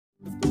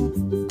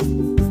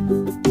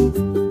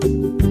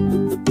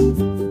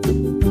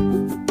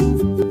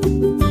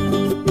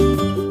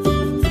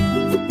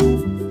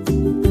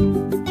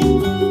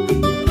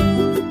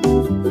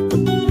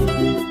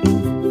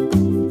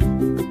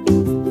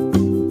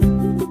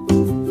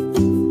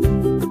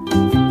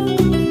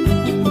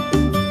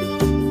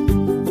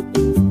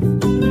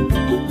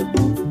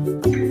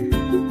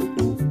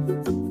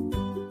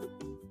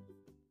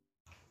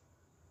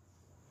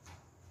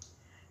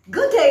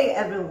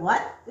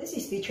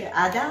Teacher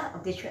Ada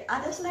of Teacher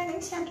Ada's Learning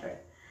Center.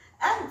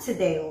 And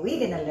today we're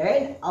gonna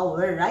learn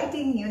our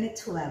Writing Unit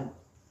 12.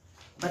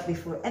 But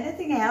before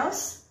anything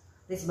else,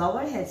 let's bow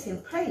our heads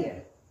in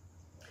prayer.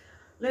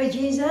 Lord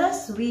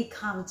Jesus, we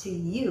come to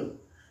you.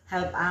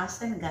 Help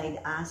us and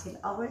guide us in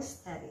our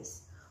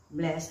studies.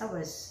 Bless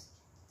our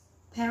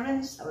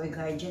parents, our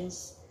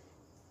guardians,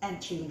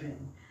 and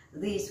children.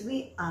 This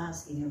we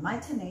ask in your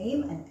mighty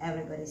name, and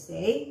everybody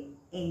say,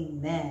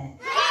 Amen.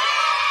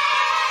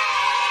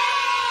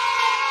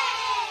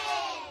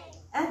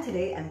 And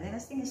today I'm gonna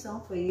sing a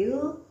song for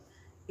you.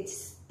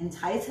 It's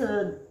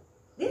entitled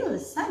Little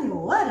Sunny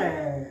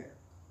Water.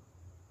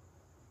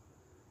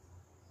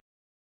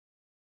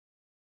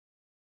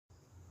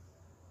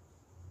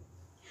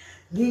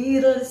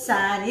 Little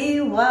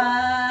sunny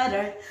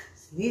water,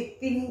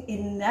 sleeping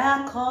in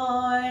a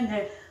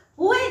corner.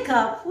 Wake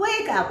up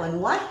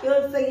and wash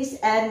your face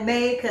and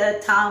make a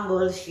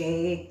tumble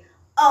shake.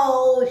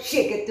 Oh,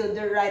 shake it to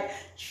the right,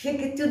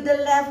 shake it to the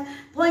left,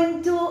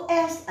 point to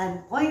east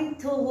and point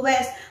to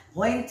west,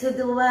 point to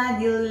the one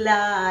you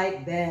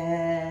like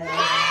best.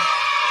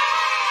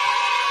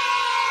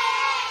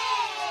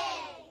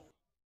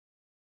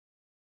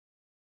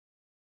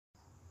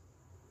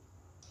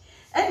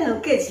 And now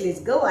kids,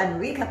 let's go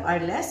and recap our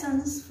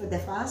lessons for the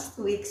past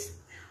weeks.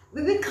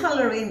 We've been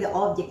coloring the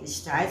object that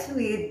starts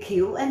with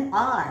Q and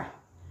R.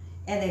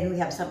 And then we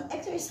have some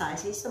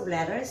exercises of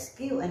letters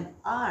Q and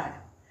R.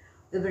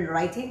 We've been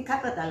writing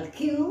capital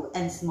Q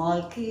and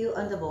small q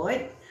on the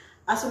board,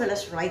 as well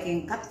as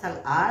writing capital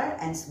R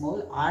and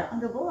small r on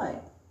the board.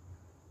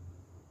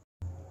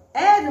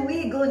 And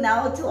we go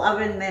now to our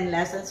main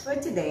lessons for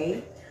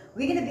today.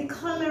 We're going to be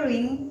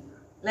coloring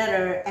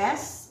letter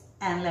S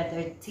and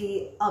letter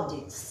T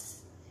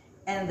objects.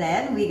 And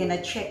then we're going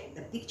to check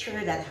the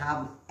picture that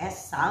have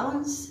S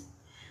sounds,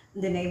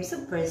 the names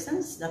of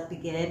persons that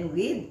begin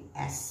with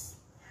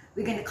S.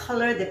 We're going to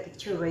color the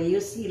picture where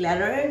you see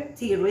letter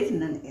T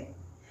written on it.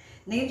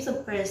 Names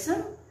of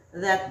person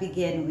that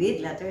begin with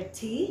letter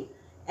T,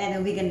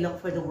 and we can look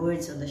for the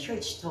words on the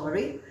short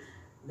story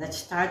that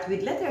start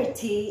with letter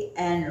T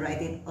and write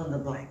it on the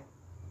blank.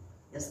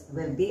 This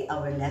will be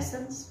our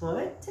lessons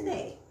for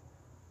today.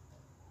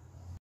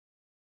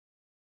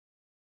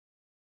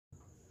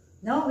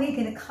 Now we're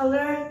going to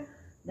color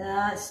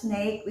the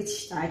snake which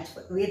starts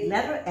with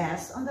letter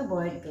S on the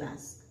board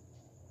class.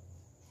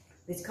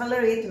 Let's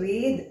color it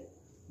with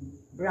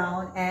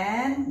brown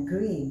and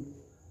green.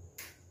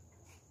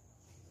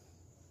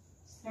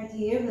 Start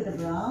here with the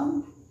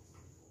brown.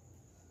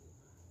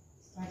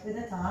 Start with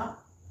the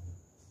top.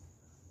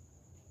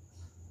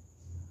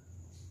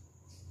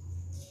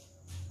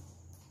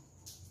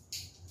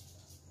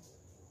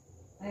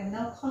 I am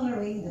now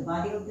coloring the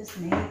body of the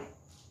snake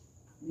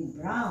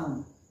with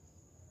brown.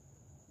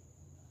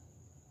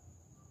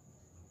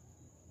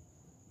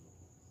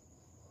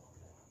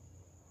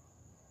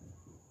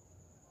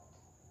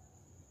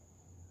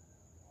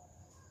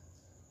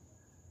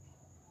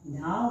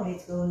 Now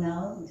let's go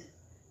now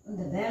on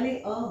the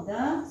belly of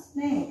the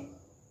snake.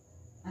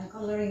 I'm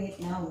coloring it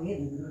now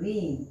with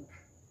green.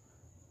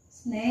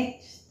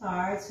 Snake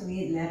starts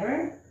with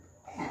letter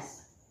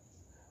S.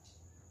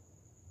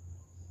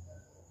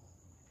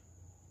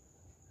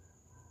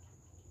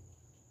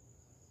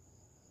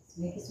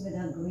 Snake is with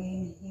a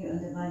green here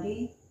on the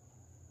body.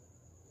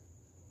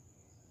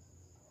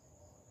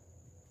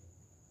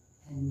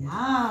 And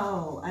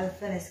now I've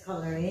finished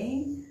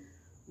coloring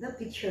the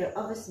picture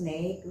of a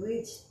snake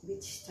which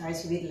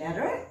starts with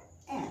letter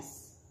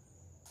S.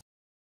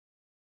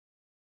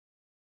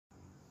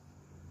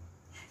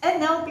 And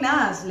now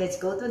class, let's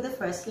go to the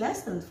first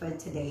lesson for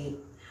today.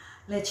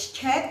 Let's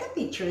check the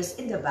pictures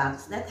in the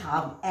box that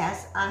have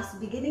S as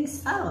beginning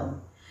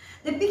sound.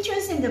 The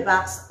pictures in the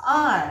box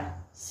are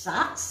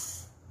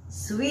socks,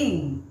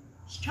 swing,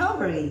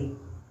 strawberry,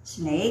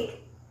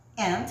 snake,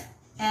 ant,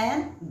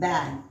 and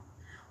bag.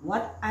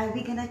 What are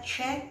we gonna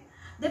check?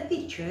 The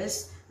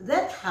pictures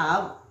that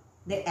have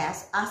the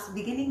S as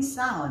beginning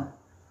sound.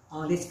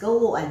 Oh, let's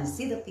go and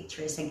see the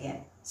pictures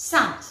again.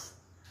 Socks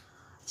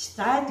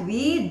start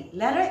with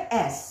letter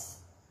S.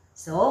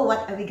 So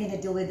what are we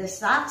gonna do with the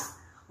socks?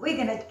 We're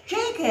gonna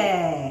check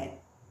it.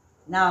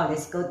 Now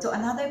let's go to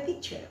another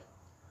picture.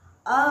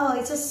 Oh,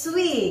 it's a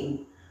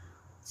swing.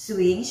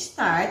 Swing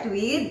start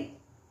with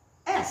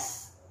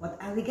S. What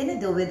are we gonna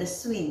do with the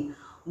swing?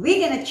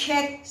 We're gonna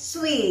check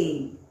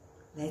swing.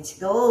 Let's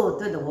go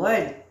to the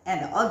word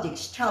and the object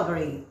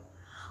strawberry.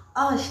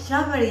 Oh,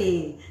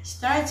 strawberry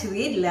starts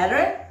with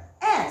letter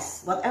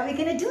S. What are we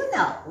gonna do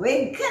now?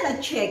 We're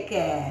gonna check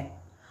it.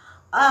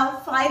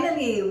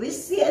 Finally, we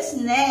see a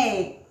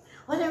snake.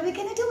 What are we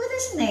gonna do with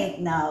the snake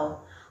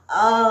now?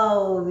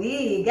 Oh,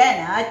 we're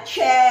gonna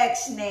check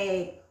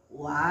snake.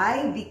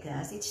 Why?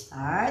 Because it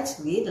starts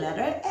with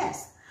letter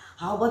S.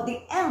 How about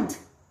the ant?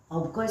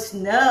 Of course,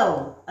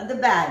 no. On the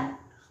bag.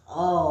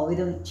 Oh, we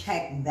don't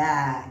check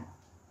bag.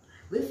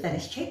 We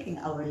finished checking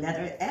our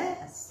letter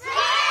S.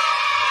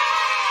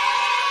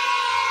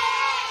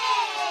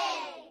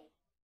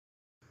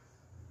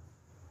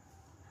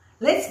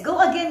 Let's go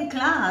again,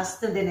 class,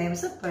 to the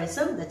names of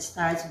person that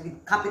starts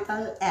with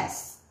capital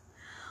S.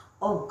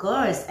 Of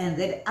course, and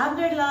then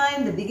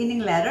underline the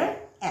beginning letter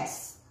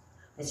S.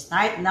 Let's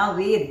start now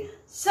with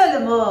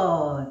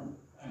Solomon.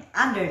 And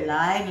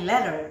underline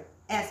letter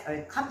S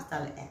or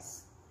capital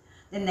S.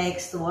 The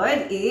next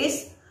word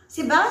is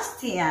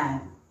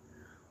Sebastian.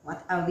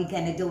 What are we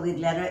going to do with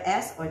letter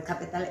S or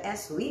capital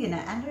S? We're going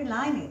to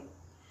underline it.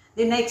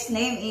 The next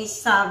name is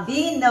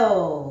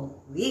Sabino.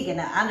 We're going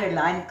to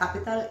underline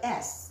capital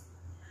S.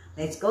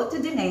 Let's go to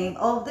the name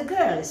of the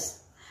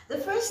girls. The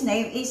first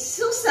name is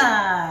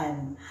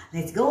Susan.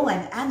 Let's go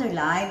and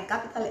underline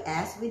capital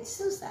S with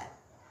Susan.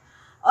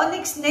 Our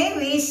next name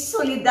is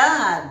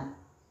Soledad.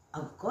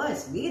 Of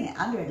course, we're going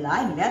to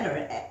underline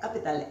letter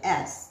capital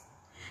S.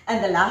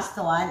 And the last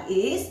one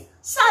is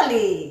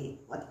Sally.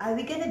 What are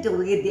we going to do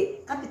with the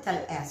capital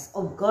S?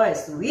 Of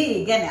course,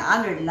 we're going to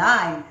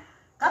underline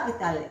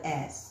capital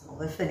S. So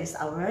we finish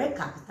our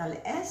capital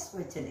S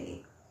for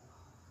today.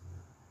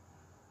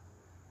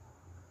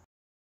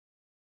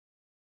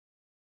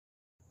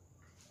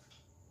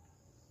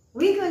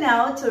 We go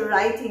now to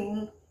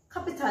writing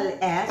capital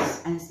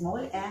S and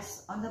small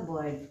s on the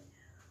board.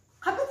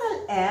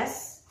 Capital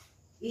S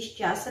is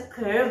just a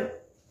curve.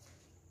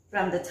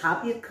 From the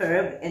top you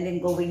curve, and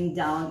then going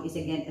down is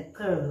again a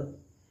curve.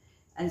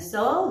 And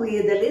so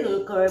with the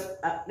little curve,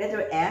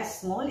 letter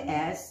S, small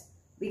s,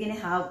 we're going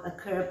to have a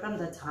curve from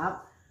the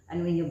top,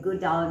 and when you go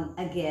down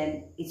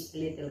again, it's a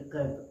little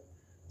curve.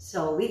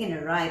 So we're going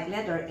to write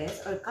letter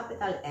S or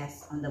capital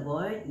S on the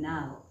board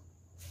now.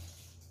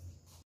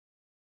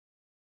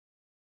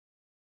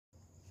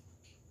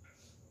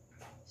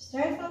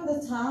 Start from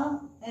the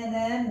top and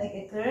then make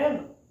a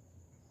curve.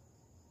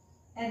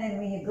 And then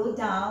when you go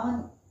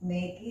down,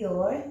 make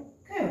your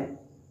curve.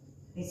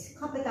 It's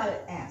capital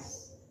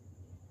S.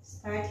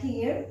 Start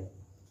here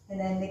and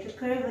then make a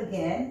curve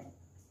again.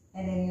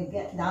 And then you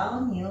get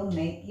down, you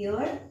make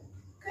your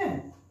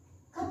curve.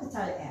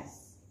 Capital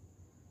S.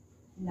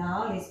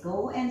 Now let's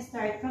go and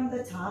start from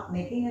the top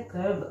making a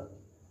curve.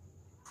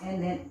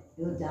 And then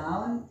go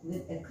down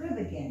with a curve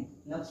again.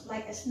 Looks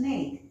like a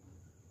snake.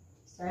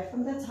 Start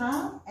from the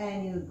top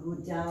and you go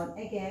down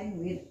again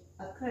with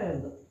a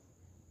curve.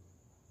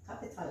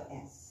 Capital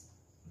S.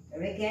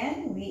 Here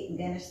again, we're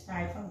going to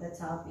start from the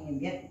top and you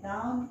get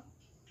down.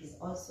 Is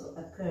also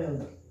a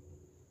curve.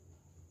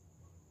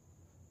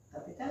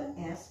 Capital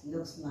S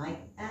looks like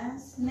a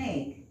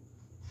snake.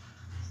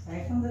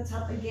 Start from the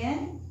top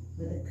again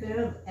with a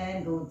curve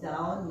and go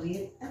down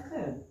with a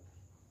curve.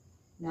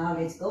 Now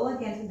let's go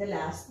again to the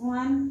last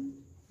one,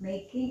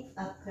 making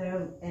a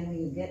curve, and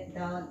when you get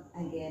down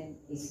again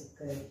is a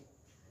curve.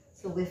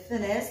 So we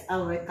finish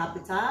our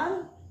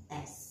capital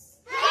S.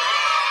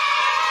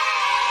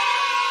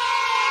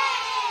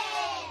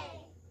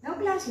 Now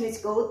class, let's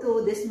go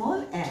to the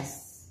small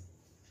s.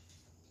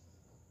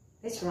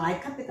 Let's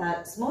write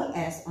capital small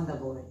s on the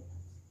board.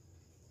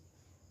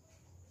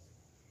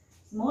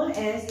 Small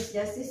s is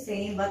just the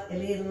same but a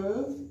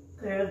little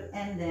curve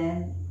and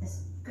then a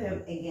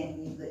curve again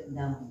when you go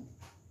down.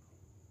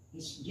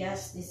 It's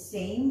just the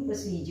same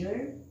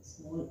procedure,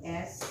 small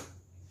s.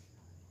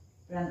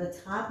 From the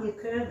top you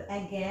curve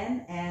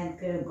again and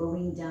curve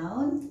going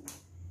down.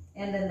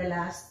 And then the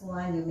last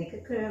one you make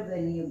a curve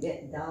and you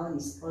get down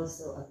is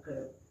also a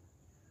curve.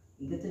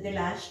 You go to the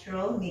last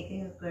row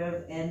making a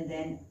curve and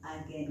then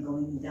again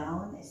going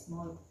down a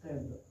small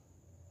curve.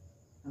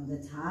 From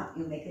the top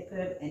you make a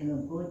curve and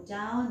you go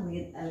down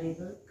with a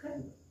little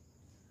curve.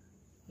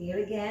 Here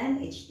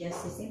again it's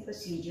just the same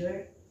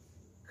procedure,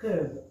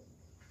 curve.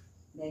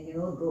 Then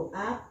you will go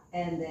up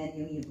and then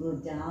you go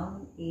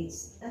down,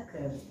 it's a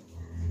curve.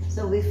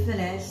 So we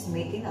finished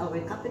making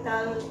our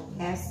capital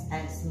S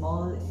and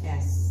small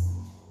s.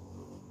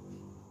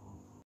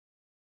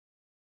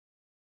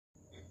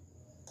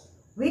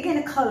 We're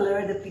going to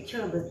color the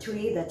picture of the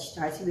tree that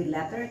starts with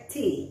letter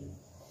T.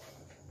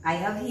 I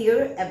have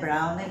here a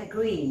brown and a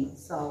green.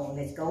 So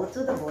let's go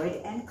to the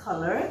board and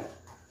color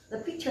the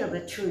picture of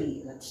a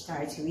tree that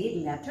starts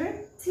with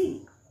letter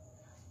T.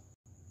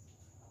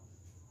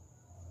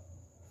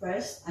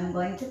 First, I'm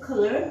going to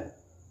color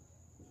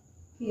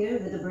here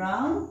with the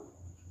brown.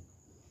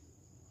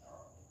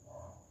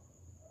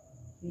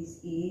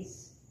 This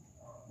is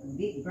a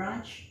big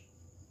branch.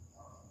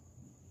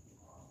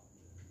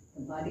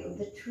 The body of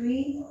the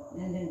tree,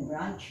 and then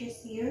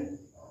branches here,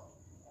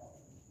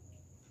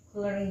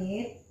 coloring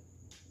it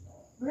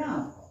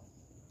brown.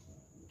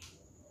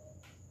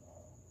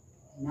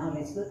 Now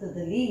let's go to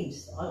the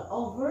leaves all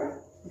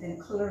over, and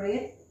then color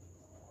it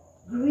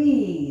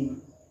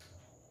green.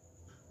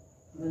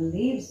 The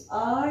leaves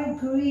are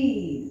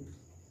green.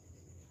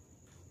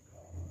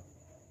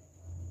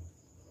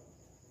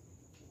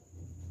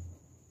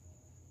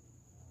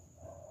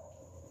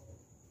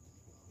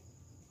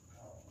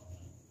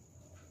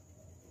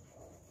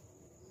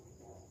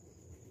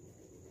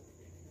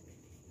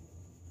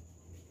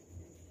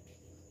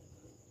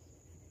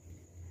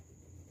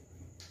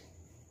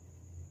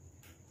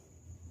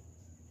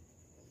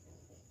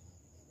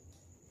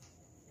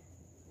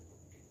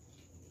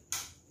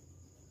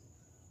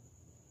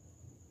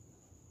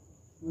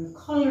 You're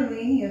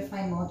coloring, your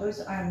fine motors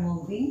are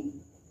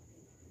moving.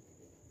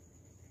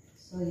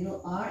 So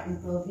you are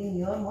improving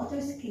your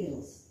motor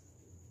skills.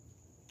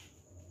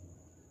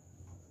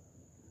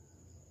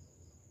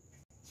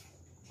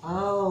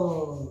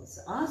 Oh, it's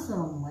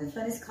awesome. My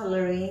friend is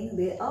coloring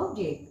the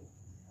object,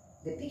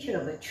 the picture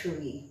of a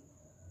tree.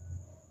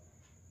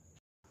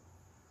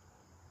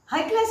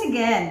 Hi class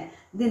again.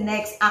 The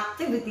next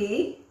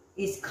activity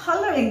is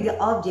coloring the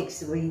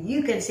objects where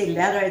you can see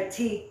letter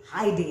T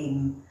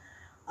hiding.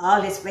 Oh,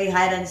 let's play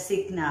hide and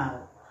seek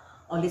now.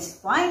 Oh, let's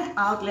find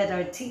out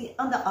letter T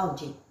on the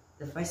object.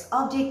 The first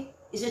object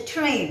is a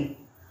train.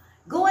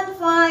 Go and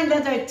find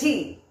letter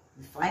T.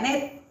 You find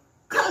it?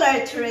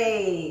 Color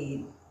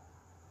train.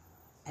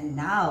 And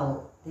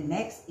now, the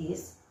next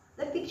is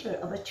the picture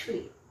of a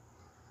tree.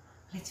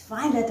 Let's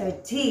find letter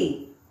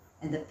T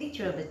and the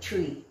picture of a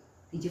tree.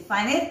 Did you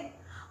find it?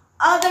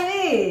 Oh, there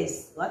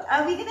is. What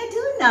are we going to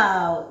do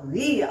now?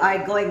 We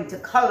are going to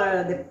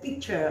color the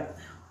picture.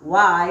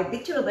 Why?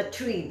 Picture of a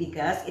tree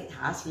because it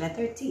has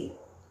letter T.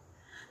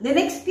 The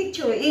next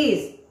picture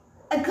is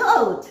a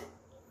goat.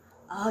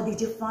 Oh, did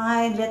you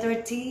find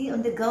letter T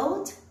on the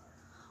goat?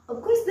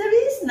 Of course,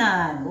 there is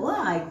none.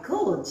 Why?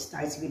 Goat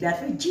starts with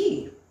letter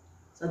G.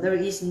 So there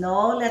is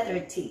no letter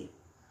T.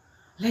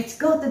 Let's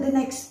go to the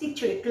next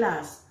picture,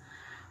 class.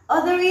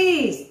 Oh, there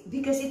is,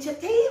 because it's a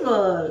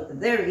table.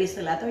 There is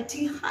a letter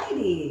T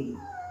hiding.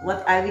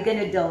 What are we going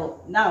to do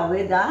now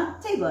with the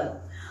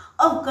table?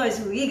 Of course,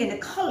 we're going to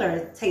color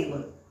the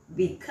table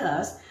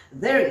because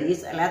there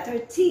is a letter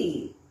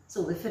T.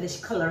 So we finish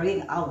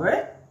coloring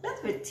our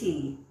letter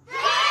T.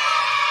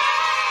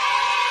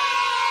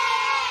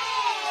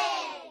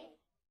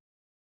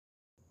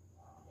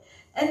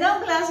 And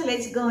now, class,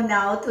 let's go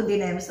now to the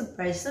names of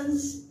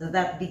persons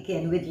that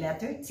begin with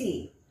letter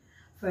T.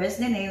 First,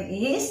 the name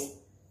is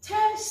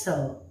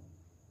Terso,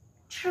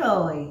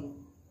 Troy,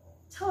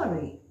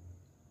 Tori.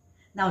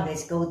 Now,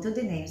 let's go to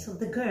the names of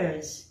the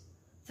girls.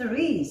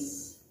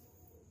 Therese,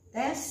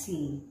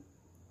 Tessie,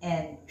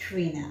 and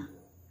Trina.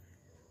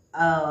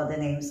 Oh, the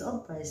names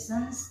of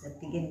persons that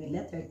begin with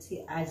letter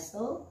T are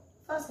so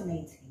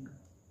fascinating.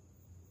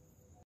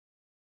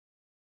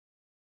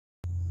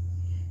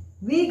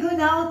 We go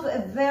now to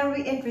a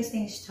very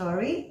interesting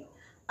story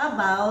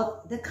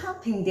about the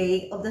camping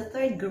day of the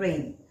 3rd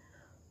grade.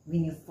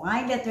 When you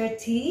find letter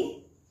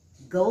T,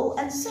 go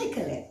and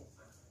circle it.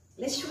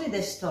 Let's read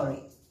the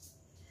story.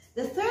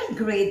 The 3rd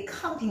grade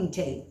camping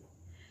day.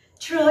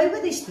 Troy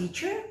with his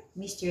teacher,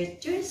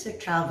 Mr. Terso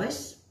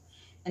Travis,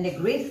 and the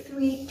grade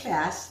 3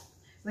 class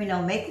were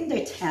now making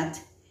their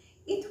tent.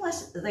 It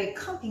was their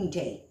camping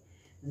day.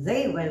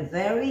 They were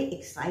very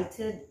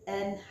excited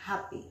and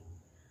happy.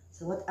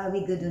 So what are we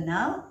going to do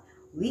now?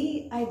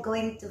 We are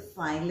going to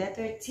find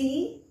letter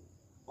T,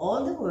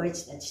 all the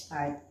words that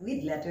start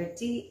with letter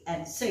T,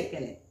 and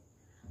circle it.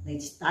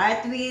 Let's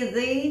start with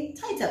the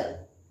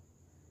title.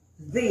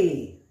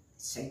 The,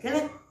 circle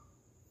it.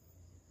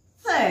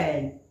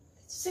 Third,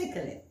 let's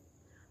circle it.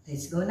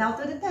 Let's go now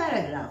to the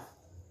paragraph.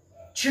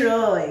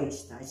 Troy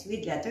starts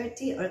with letter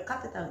T or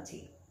capital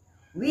T.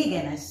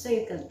 We're gonna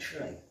circle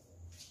Troy.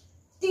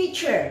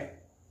 Teacher,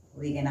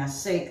 we're gonna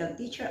circle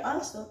teacher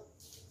also.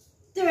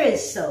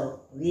 Terso,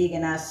 we're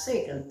gonna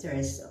circle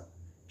Terso.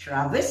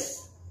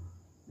 Travis,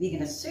 we're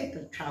gonna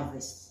circle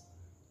Travis.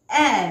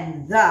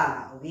 And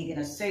the, we're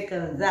gonna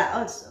circle the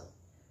also.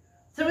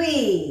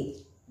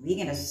 3,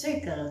 we're gonna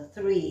circle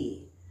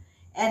 3.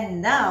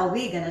 And now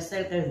we're gonna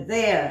circle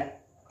there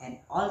and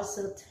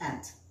also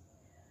tent.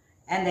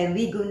 And then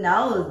we go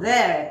now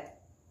there.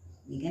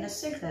 We're gonna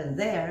circle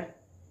there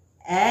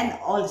and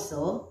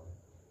also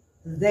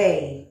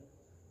they.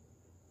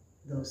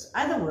 Those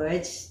are the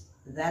words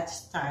that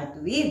start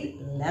with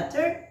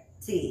letter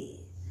T.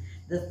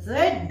 The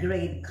 3rd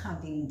grade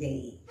camping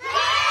day.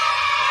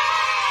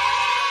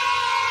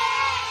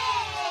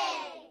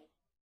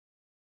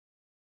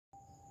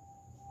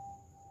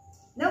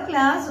 Now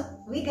class,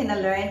 we're gonna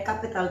learn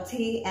capital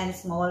T and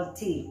small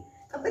t.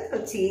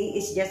 Capital T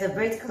is just a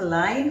vertical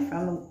line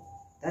from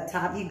the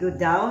top you go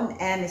down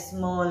and a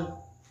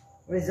small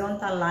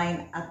horizontal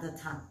line at the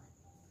top.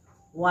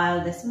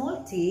 While the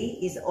small t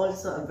is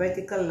also a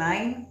vertical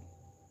line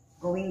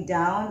going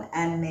down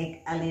and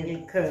make a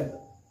little curve.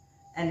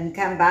 And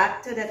come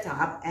back to the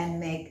top and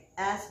make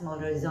a small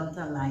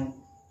horizontal line,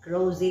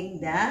 closing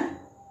the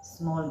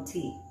small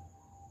t.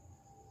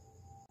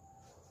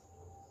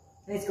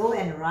 Let's go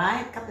and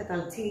write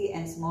capital T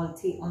and small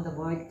t on the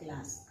board,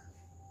 class.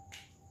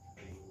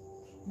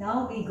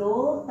 Now we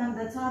go from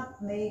the top,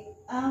 make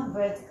a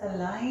vertical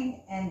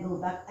line and go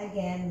back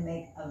again,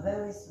 make a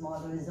very small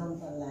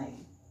horizontal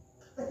line,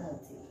 capital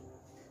T.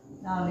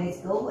 Now let's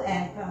go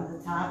and from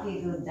the top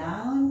you go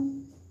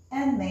down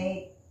and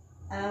make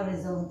a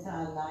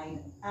horizontal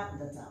line at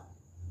the top.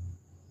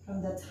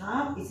 From the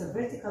top it's a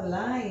vertical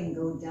line,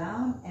 go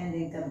down and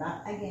then come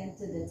back again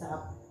to the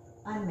top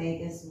and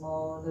make a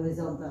small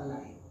horizontal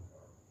line.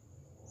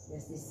 It's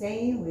just the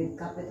same with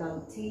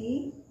capital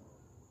T,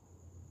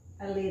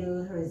 a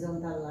little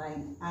horizontal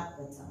line at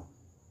the top.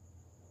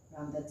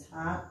 From the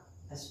top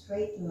a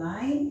straight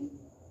line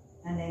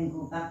and then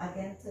go back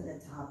again to the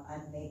top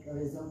and make a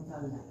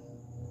horizontal line.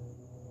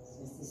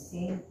 So it's the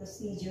same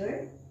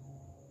procedure,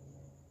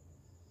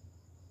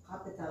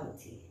 capital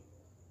T.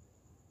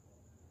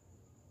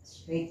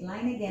 Straight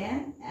line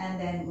again and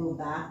then go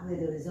back with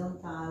a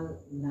horizontal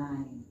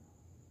line.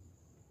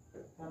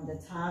 From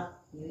the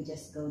top, you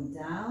just go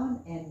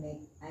down and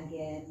make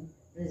again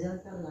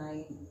horizontal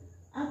line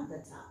at the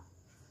top.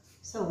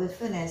 So we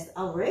finished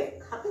our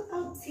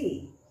capital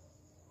T.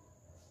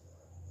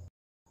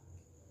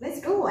 Let's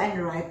go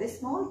and write the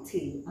small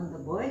t on the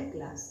board,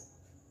 class.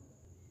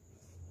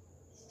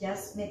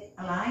 Just make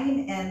a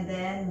line and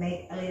then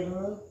make a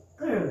little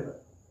curve.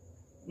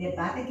 Get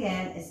back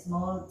again, a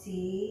small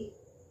t,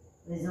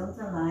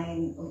 horizontal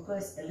line, of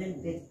course a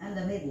little bit in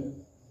the middle.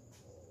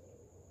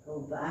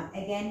 Go back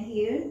again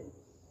here,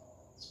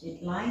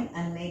 straight line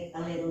and make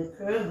a little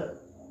curve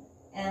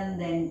and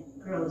then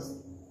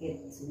cross it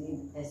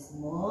with a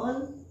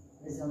small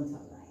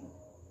horizontal line.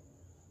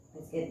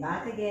 Let's get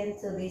back again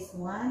to this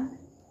one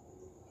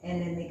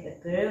and then make a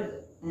curve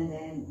and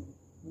then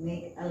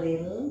make a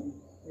little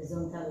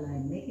horizontal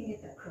line, making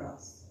it a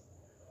cross.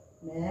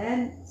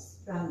 Then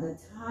from the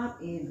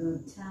top you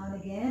go down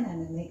again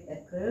and then make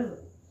a curve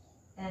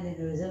and a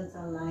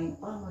horizontal line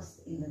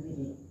almost in the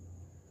middle.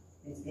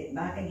 Let's get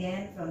back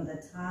again. From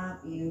the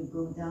top you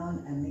go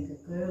down and make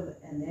a curve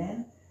and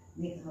then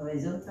make a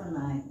horizontal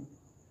line.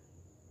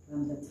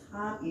 From the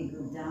top you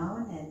go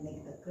down and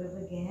make a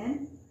curve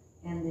again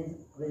and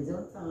then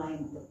horizontal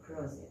line to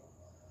cross it.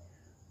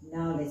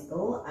 Now let's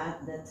go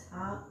at the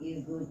top,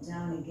 you go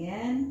down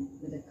again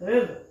with a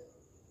curve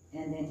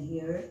and then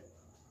here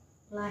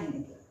line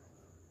again.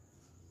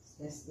 It's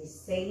just the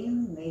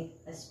same, make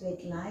a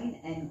straight line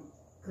and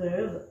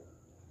curve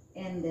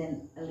and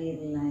then a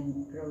little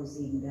line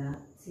crossing the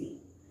T.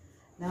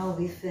 Now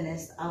we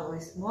finished our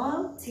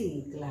small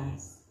t,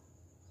 class.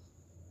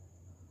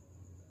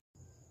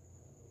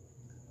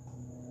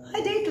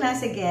 Hi there,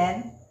 class,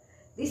 again.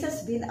 This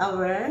has been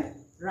our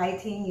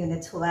writing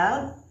unit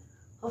 12.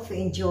 Hope you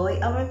enjoy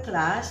our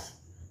class.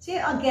 See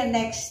you again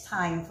next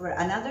time for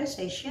another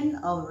session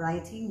of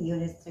writing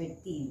unit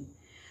 13.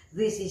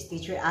 This is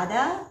Teacher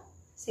Ada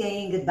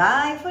saying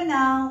goodbye for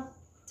now.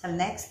 Till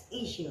next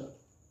issue.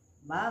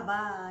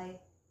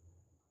 Bye-bye.